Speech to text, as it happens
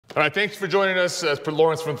All right, thanks for joining us.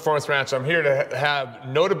 Lawrence from Performance Ranch. I'm here to have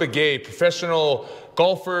Notah Begay, professional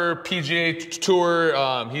golfer, PGA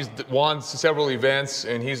Tour. He's won several events,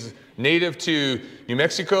 and he's native to New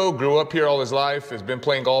Mexico. Grew up here all his life. Has been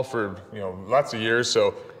playing golf for lots of years.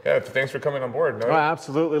 So yeah, thanks for coming on board, Notah. Oh,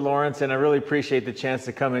 absolutely, Lawrence, and I really appreciate the chance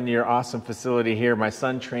to come into your awesome facility here. My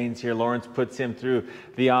son trains here. Lawrence puts him through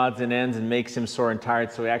the odds and ends and makes him sore and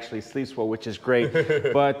tired, so he actually sleeps well, which is great.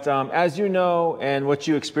 But as you know, and what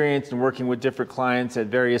you experienced in working with different clients at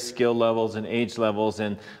various skill levels and age levels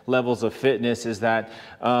and levels of fitness, is that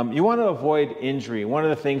you want to avoid injury. One of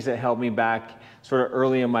the things that held me back sort of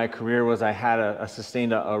early in my career was I had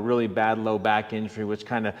sustained a really bad low back injury, which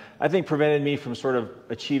kind of, I think, prevented me from sort of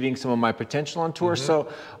achieving some of my potential on tour.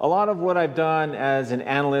 So a lot of what I've done as an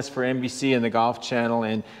analyst for NBC and the Golf Channel,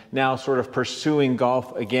 and now sort of pursuing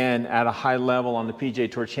golf again at a high level on the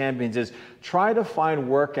PGA Tour Champions, is try to find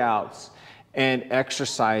workouts and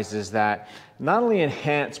exercises that not only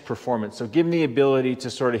enhance performance, so give me the ability to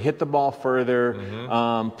sort of hit the ball further,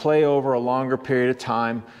 play over a longer period of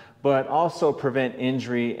time, but also prevent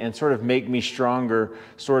injury and sort of make me stronger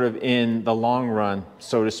sort of in the long run,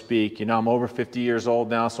 so to speak. You know, I'm over 50 years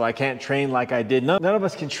old now, so I can't train like I did. None of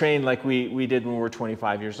us can train like we did when we were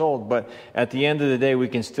 25 years old, but at the end of the day, we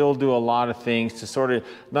can still do a lot of things to sort of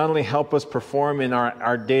not only help us perform in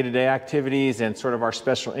our day-to-day activities and sort of our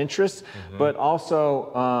special interests, but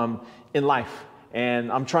also in life.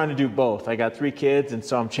 And I'm trying to do both. I got 3 kids, and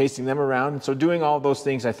so I'm chasing them around. And so doing all those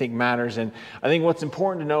things, I think, matters. And I think what's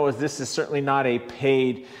important to know is this is certainly not a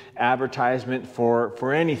paid advertisement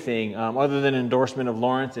for anything other than endorsement of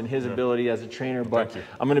Lawrence and his ability as a trainer. But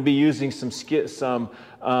I'm going to be using some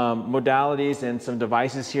modalities and some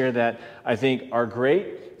devices here that I think are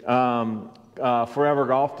great. Forever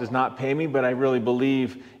Golf does not pay me, but I really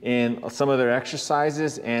believe in some of their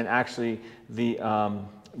exercises, and actually the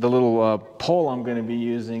little pole I'm going to be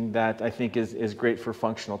using that I think is great for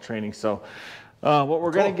functional training. So what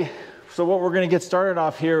we're going to get started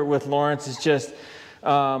off here with Lawrence is just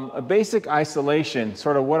a basic isolation.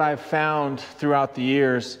 Sort of what I've found throughout the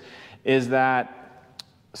years is that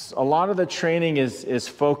a lot of the training is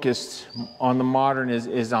focused on the modern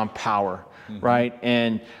is on power. Right?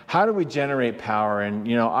 And how do we generate power?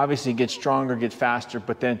 And, obviously get stronger, get faster.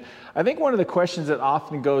 But then I think one of the questions that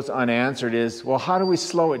often goes unanswered is, well, how do we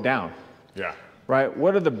slow it down? Yeah. Right?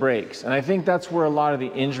 What are the breaks? And I think that's where a lot of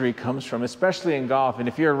the injury comes from, especially in golf. And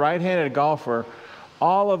if you're a right-handed golfer,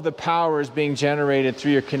 all of the power is being generated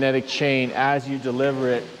through your kinetic chain as you deliver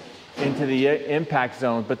it into the impact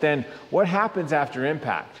zone. But then what happens after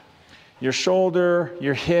impact? Your shoulder,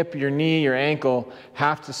 your hip, your knee, your ankle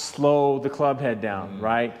have to slow the club head down,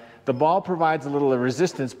 right? The ball provides a little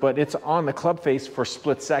resistance, but it's on the club face for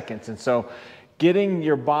split seconds. And so getting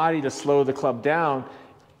your body to slow the club down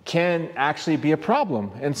can actually be a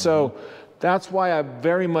problem. And so that's why I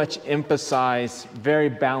very much emphasize very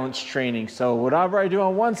balanced training. So whatever I do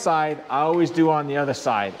on one side, I always do on the other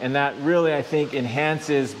side. And that really, I think,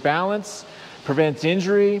 enhances balance, prevents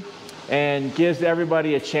injury, and gives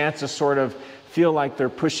everybody a chance to sort of feel like they're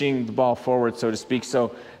pushing the ball forward, so to speak.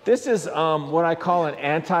 So this is what I call an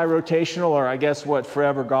anti-rotational, or I guess what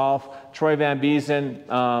Forever Golf, Troy Van Biezen,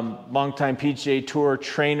 longtime PGA Tour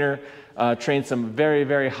trainer, trained some very,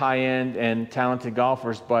 very high-end and talented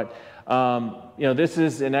golfers. But this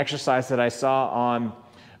is an exercise that I saw on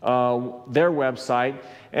their website,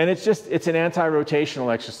 and it's an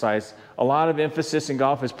anti-rotational exercise. A lot of emphasis in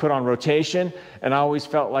golf is put on rotation, and I always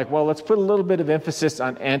felt like, well, let's put a little bit of emphasis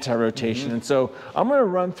on anti-rotation. And so I'm going to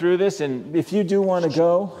run through this, and if you do want to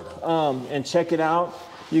go and check it out,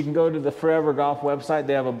 you can go to the Forever Golf website.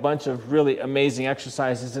 They have a bunch of really amazing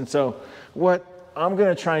exercises. And so what I'm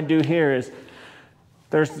going to try and do here is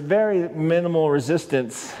there's very minimal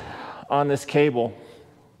resistance on this cable.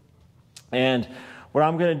 And what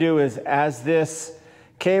I'm going to do is, as this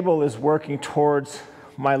cable is working towards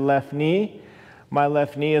my left knee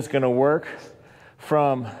is going to work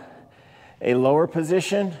from a lower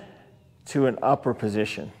position to an upper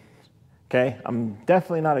position. Okay? I'm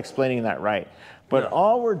definitely not explaining that right. But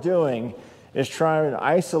all we're doing is trying to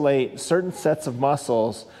isolate certain sets of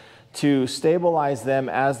muscles to stabilize them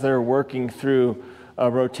as they're working through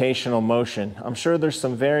a rotational motion. I'm sure there's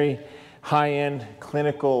some very high-end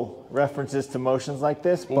clinical references to motions like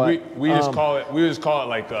this, but we just call it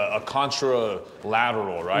like a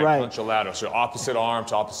contralateral, right? Contralateral, so opposite arm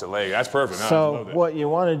to opposite leg. That's perfect. So what you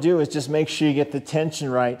want to do is just make sure you get the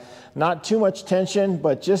tension right. Not too much tension,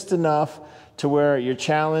 but just enough to where you're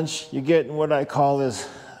challenged. You get what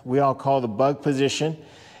we all call the bug position,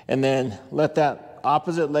 and then let that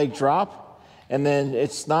opposite leg drop, and then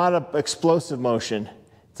it's not an explosive motion.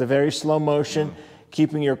 It's a very slow motion,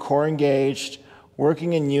 keeping your core engaged,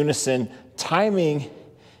 working in unison. Timing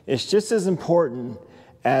is just as important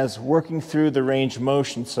as working through the range of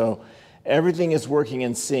motion. So everything is working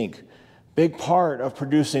in sync. Big part of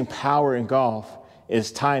producing power in golf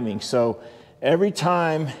is timing. So every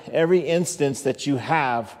time, every instance that you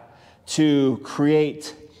have to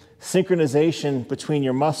create synchronization between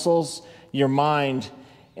your muscles, your mind,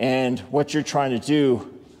 and what you're trying to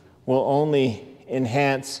do will only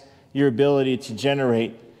enhance your ability to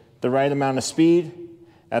generate the right amount of speed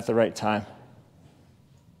at the right time.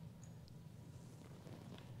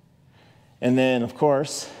 And then, of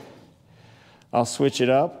course, I'll switch it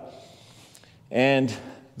up. And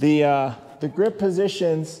the grip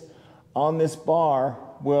positions on this bar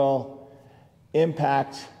will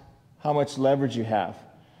impact how much leverage you have.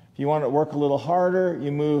 If you want to work a little harder,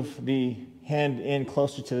 you move the hand in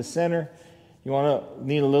closer to the center. You want to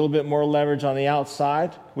need a little bit more leverage on the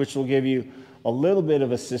outside, which will give you a little bit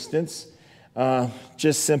of assistance.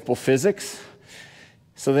 Just simple physics.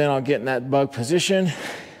 So then I'll get in that bug position.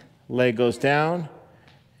 Leg goes down,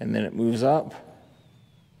 and then it moves up.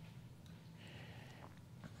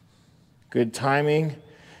 Good timing.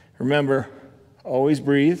 Remember, always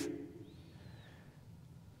breathe.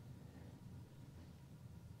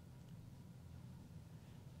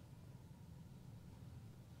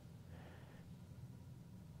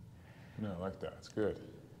 No, I like that. It's good.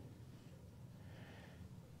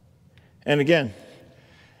 And again,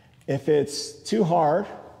 if it's too hard,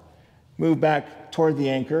 move back toward the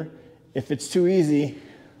anchor. If it's too easy,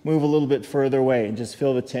 move a little bit further away and just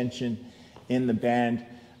feel the tension in the band.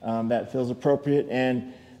 That feels appropriate.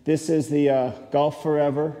 And this is the Golf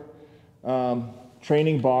Forever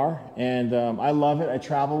training bar, and I love it. I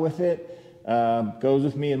travel with it. Goes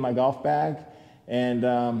with me in my golf bag. And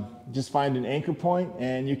just find an anchor point,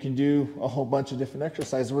 and you can do a whole bunch of different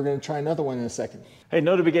exercises. We're going to try another one in a second. Hey,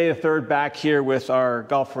 Notah Begay III back here with our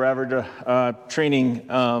Golf Forever training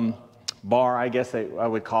bar, I guess I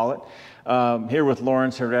would call it. Here with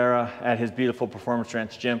Lawrence Herrera at his beautiful Performance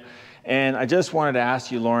Ranch gym. And I just wanted to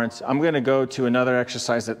ask you, Lawrence, I'm going to go to another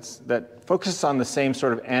exercise that focuses on the same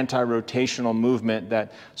sort of anti-rotational movement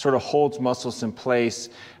that sort of holds muscles in place,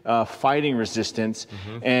 fighting resistance.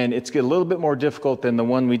 And it's a little bit more difficult than the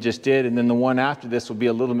one we just did, and then the one after this will be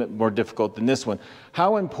a little bit more difficult than this one.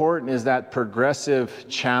 How important is that progressive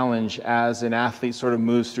challenge as an athlete sort of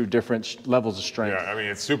moves through different levels of strength? Yeah, I mean,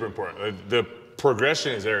 it's super important. The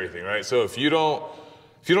progression is everything, right? So if you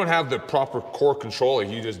don't have the proper core control, like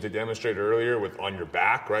you just demonstrated earlier on your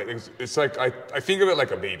back, right? It's like, I think of it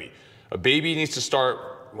like a baby. A baby needs to start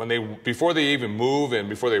before they even move and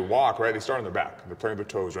before they walk, right? They start on their back. They're playing with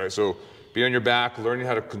their toes, right? So be on your back, learning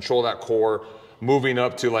how to control that core, moving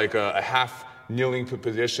up to like a half kneeling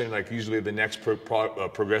position, like usually the next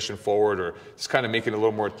progression forward, or just kind of making it a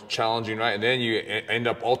little more challenging, right? And then you end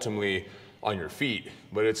up ultimately on your feet.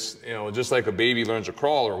 But it's, just like a baby learns to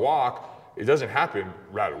crawl or walk, it doesn't happen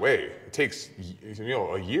right away. It takes,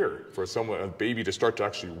 a year for a baby to start to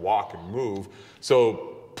actually walk and move.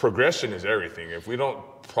 So progression is everything. If we don't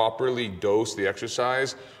properly dose the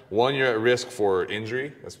exercise, one, you're at risk for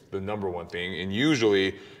injury. That's the number one thing. And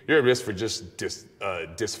usually you're at risk for just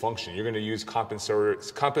dysfunction. You're going to use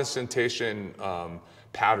compensation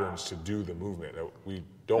patterns to do the movement that we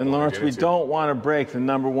don't. And Lawrence, we don't want to break the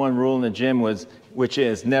number one rule in the gym, which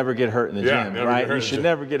is never get hurt in the gym, right? You should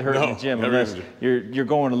never get hurt in the gym unless you're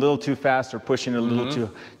going a little too fast or pushing a little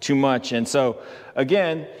too much. And so,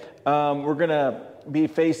 again, we're going to be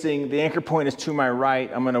facing, the anchor point is to my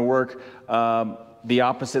right. I'm going to work the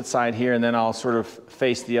opposite side here, and then I'll sort of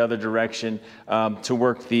face the other direction to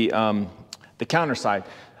work the counter side.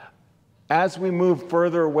 As we move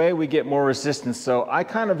further away, we get more resistance. So I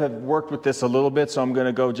kind of have worked with this a little bit, so I'm going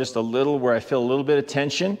to go just a little where I feel a little bit of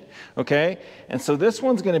tension, okay? And so this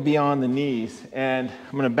one's going to be on the knees, and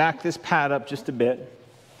I'm going to back this pad up just a bit.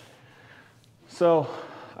 So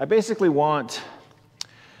I basically want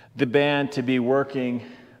the band to be working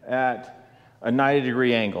at a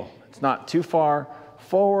 90-degree angle. It's not too far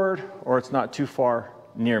forward, or it's not too far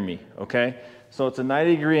near me, okay? So it's a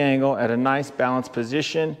 90-degree angle at a nice balanced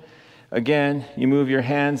position. Again, you move your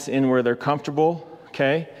hands in where they're comfortable,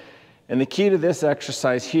 okay? And the key to this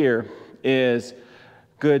exercise here is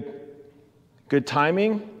good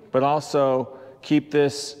timing, but also keep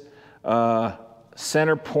this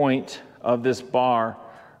center point of this bar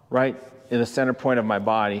right in the center point of my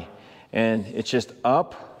body. And it's just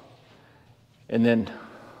up and then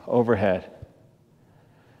overhead.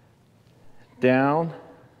 Down,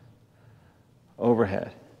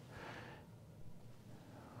 overhead.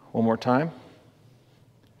 One more time.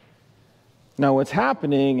 Now what's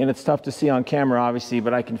happening, and it's tough to see on camera obviously,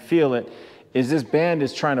 but I can feel it, is this band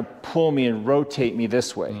is trying to pull me and rotate me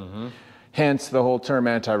this way. Hence the whole term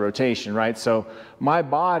anti-rotation, right? So my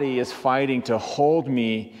body is fighting to hold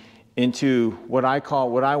me into what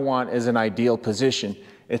I want as an ideal position.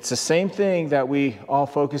 It's the same thing that we all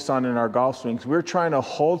focus on in our golf swings. We're trying to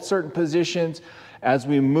hold certain positions as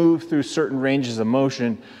we move through certain ranges of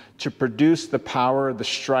motion to produce the power, the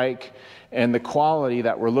strike, and the quality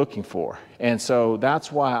that we're looking for. And so that's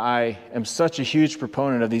why I am such a huge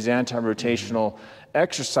proponent of these anti-rotational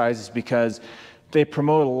exercises, because they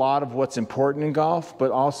promote a lot of what's important in golf,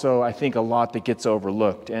 but also I think a lot that gets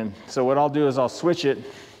overlooked. And so what I'll do is I'll switch it,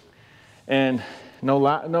 and no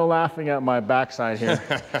laughing at my backside here.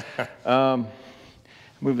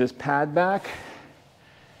 Move this pad back.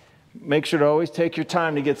 Make sure to always take your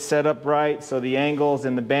time to get set up right so the angles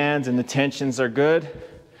and the bands and the tensions are good.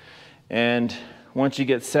 And once you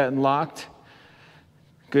get set and locked,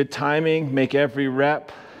 good timing, make every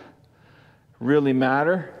rep really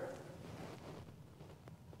matter.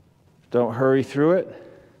 Don't hurry through it.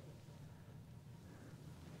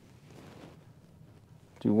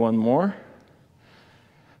 Do one more.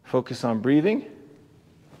 Focus on breathing.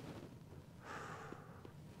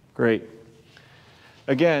 Great.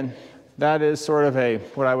 Again, that is sort of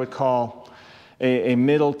what I would call a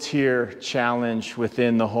middle tier challenge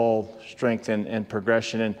within the whole strength and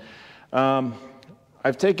progression. And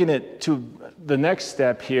I've taken it to the next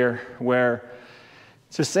step here, where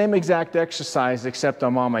it's the same exact exercise except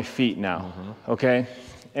I'm on my feet now, okay?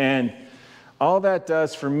 And all that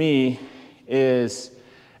does for me is,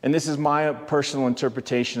 and this is my personal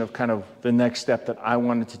interpretation of kind of the next step that I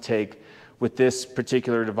wanted to take with this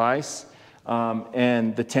particular device,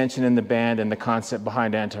 and the tension in the band and the concept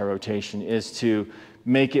behind anti-rotation is to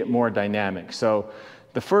make it more dynamic. So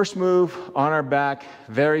the first move on our back,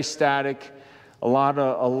 very static,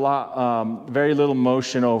 very little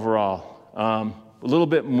motion overall. A little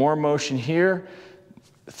bit more motion here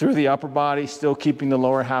through the upper body, still keeping the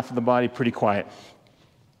lower half of the body pretty quiet.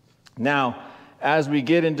 Now, as we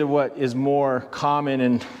get into what is more common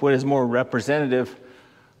and what is more representative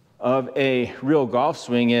of a real golf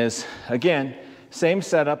swing is, again, same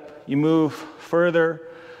setup. You move further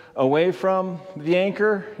away from the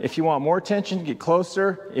anchor. If you want more tension, get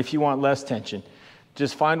closer. If you want less tension,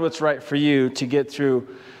 just find what's right for you to get through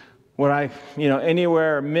what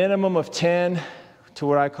anywhere minimum of 10 to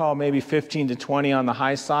what I call maybe 15 to 20 on the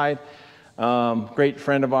high side. Great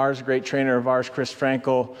friend of ours, great trainer of ours, Chris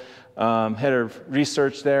Frankel, head of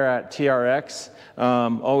research there at TRX,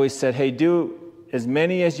 always said, hey, do as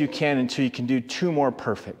many as you can until you can do 2 more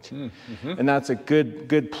perfect. And that's a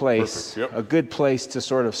good place, a good place to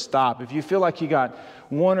sort of stop. If you feel like you got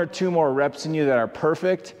 1 or 2 more reps in you that are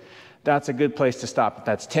perfect, that's a good place to stop. If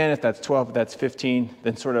that's 10, if that's 12, if that's 15,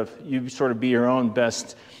 then you be your own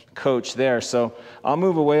best coach there. So I'll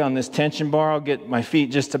move away on this tension bar. I'll get my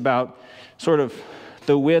feet just about sort of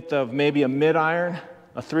the width of maybe a mid iron,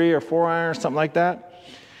 a 3 or 4 iron, something like that.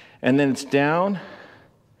 And then it's down,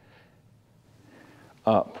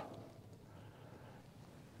 up,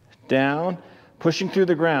 down, pushing through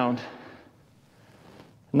the ground,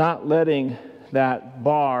 not letting that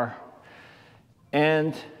bar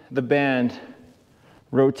and the band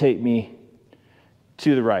rotate me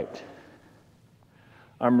to the right.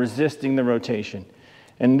 I'm resisting the rotation.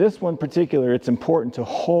 And this one in particular, it's important to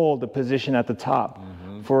hold the position at the top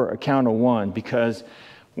for a count of 1, because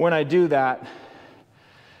when I do that,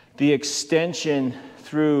 the extension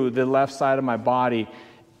through the left side of my body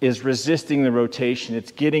is resisting the rotation.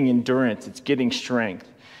 It's getting endurance, it's getting strength.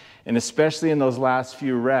 And especially in those last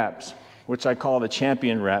few reps, which I call the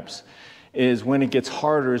champion reps, is when it gets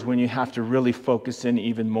harder, is when you have to really focus in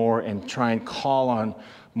even more and try and call on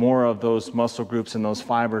more of those muscle groups and those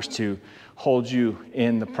fibers to hold you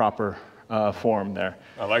in the proper form there.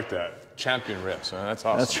 I like that. Champion reps, man. That's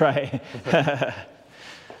awesome. That's right.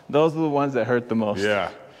 Those are the ones that hurt the most.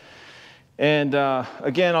 Yeah. And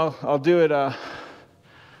again, I'll do it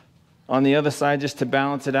on the other side just to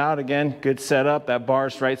balance it out. Again, good setup. That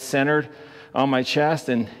bar's right centered on my chest,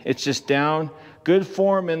 and it's just down. Good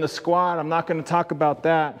form in the squat. I'm not going to talk about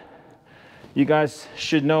that. You guys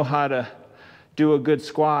should know how to do a good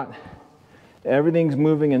squat. Everything's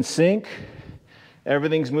moving in sync.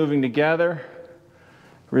 Everything's moving together.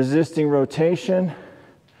 Resisting rotation.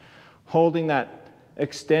 Holding that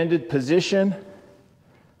extended position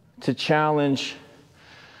to challenge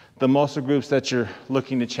the muscle groups that you're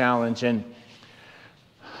looking to challenge. And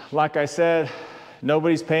like I said,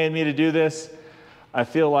 nobody's paying me to do this. I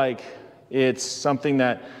feel like it's something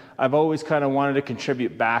that I've always kind of wanted to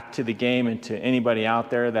contribute back to the game and to anybody out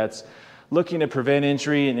there that's looking to prevent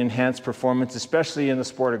injury and enhance performance, especially in the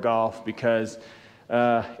sport of golf, because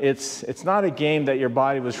it's not a game that your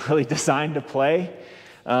body was really designed to play,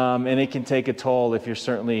 and it can take a toll if you're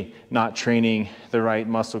certainly not training the right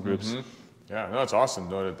muscle groups. Yeah, no, that's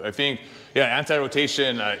awesome. I think, yeah,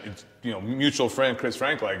 anti-rotation, you know, mutual friend Chris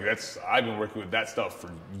Frank, like I've been working with that stuff for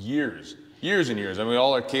years and years. I mean,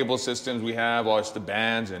 all our cable systems we have, all the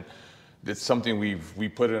bands, and it's something we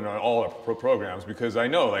put in all our programs, because I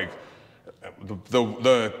know, like,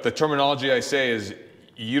 the terminology I say is,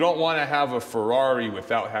 you don't want to have a Ferrari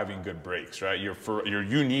without having good brakes, right?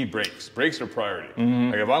 You need brakes. Brakes are priority.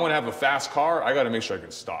 Like, if I want to have a fast car, I got to make sure I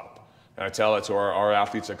can stop. And I tell that to our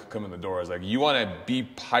athletes that come in the door. Is like, you want to be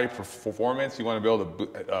high performance, you want to be able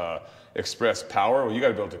to express power, well, you got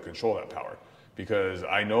to be able to control that power. Because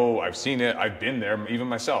I know, I've seen it, I've been there, even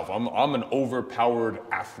myself. I'm an overpowered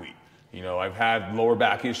athlete. You know, I've had lower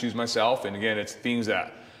back issues myself, and again, it's things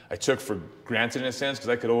that I took for granted in a sense, because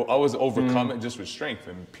I could always overcome it just with strength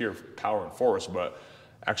and pure power and force. But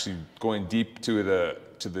actually going deep to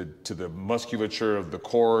the musculature of the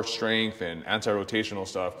core strength and anti-rotational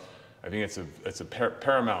stuff, I think it's a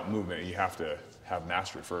paramount movement. You have to have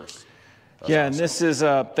mastery first. That's yeah, awesome. And this is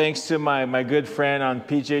thanks to my good friend on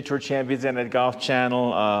PGA Tour Champions and at Golf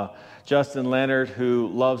Channel, Justin Leonard, who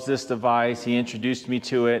loves this device. He introduced me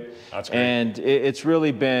to it. That's great. And it's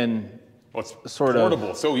really been it's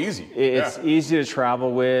portable, so easy. It's easy to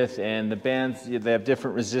travel with, and the bands, they have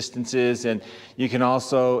different resistances, and you can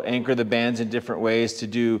also anchor the bands in different ways to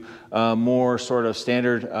do more sort of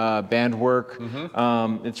standard band work.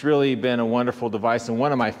 It's really been a wonderful device, and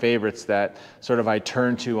one of my favorites that sort of I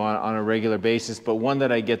turn to on a regular basis, but one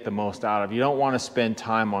that I get the most out of. You don't want to spend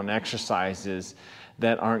time on exercises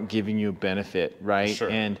that aren't giving you benefit, right? Sure.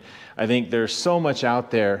 And I think there's so much out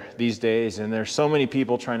there these days, and there's so many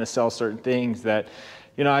people trying to sell certain things that,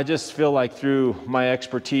 you know, I just feel like through my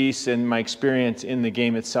expertise and my experience in the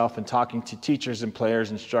game itself and talking to teachers and players,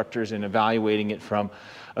 instructors, and evaluating it from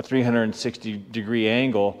a 360-degree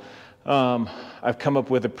angle, I've come up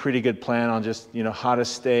with a pretty good plan on just, you know, how to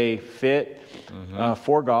stay fit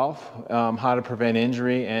for golf, how to prevent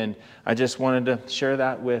injury, and I just wanted to share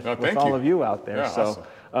that with all of you out there. Yeah, so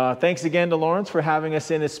awesome. Thanks again to Lawrence for having us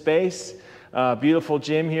in his space. Beautiful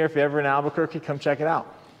gym here. If you're ever in Albuquerque, come check it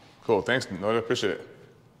out. Cool, thanks, Notah, appreciate it.